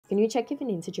Can you check if an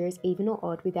integer is even or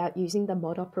odd without using the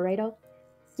mod operator?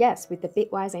 Yes, with the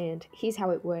bitwise AND. Here's how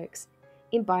it works.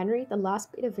 In binary, the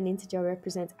last bit of an integer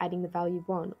represents adding the value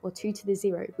 1 or 2 to the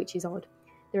 0, which is odd.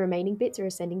 The remaining bits are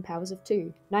ascending powers of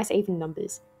 2, nice even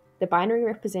numbers. The binary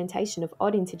representation of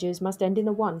odd integers must end in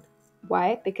a 1.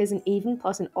 Why? Because an even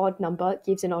plus an odd number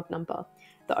gives an odd number.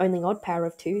 The only odd power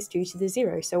of 2 is 2 to the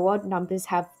 0, so odd numbers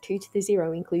have 2 to the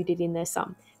 0 included in their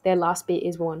sum. Their last bit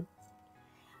is 1.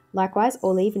 Likewise,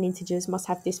 all even integers must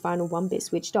have this final 1 bit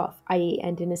switched off, i.e.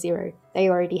 end in a 0. They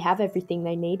already have everything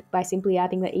they need by simply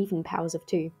adding the even powers of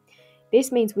 2.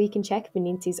 This means we can check if an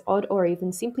int is odd or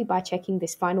even simply by checking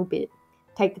this final bit.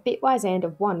 Take the bitwise AND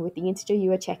of 1 with the integer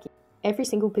you are checking. Every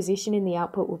single position in the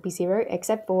output will be 0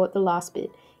 except for the last bit.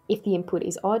 If the input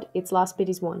is odd, its last bit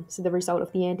is 1, so the result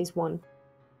of the AND is 1.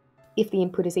 If the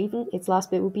input is even, its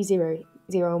last bit will be 0.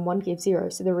 0 and 1 gives 0,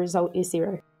 so the result is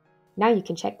 0. Now you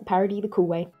can check the parity the cool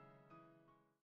way.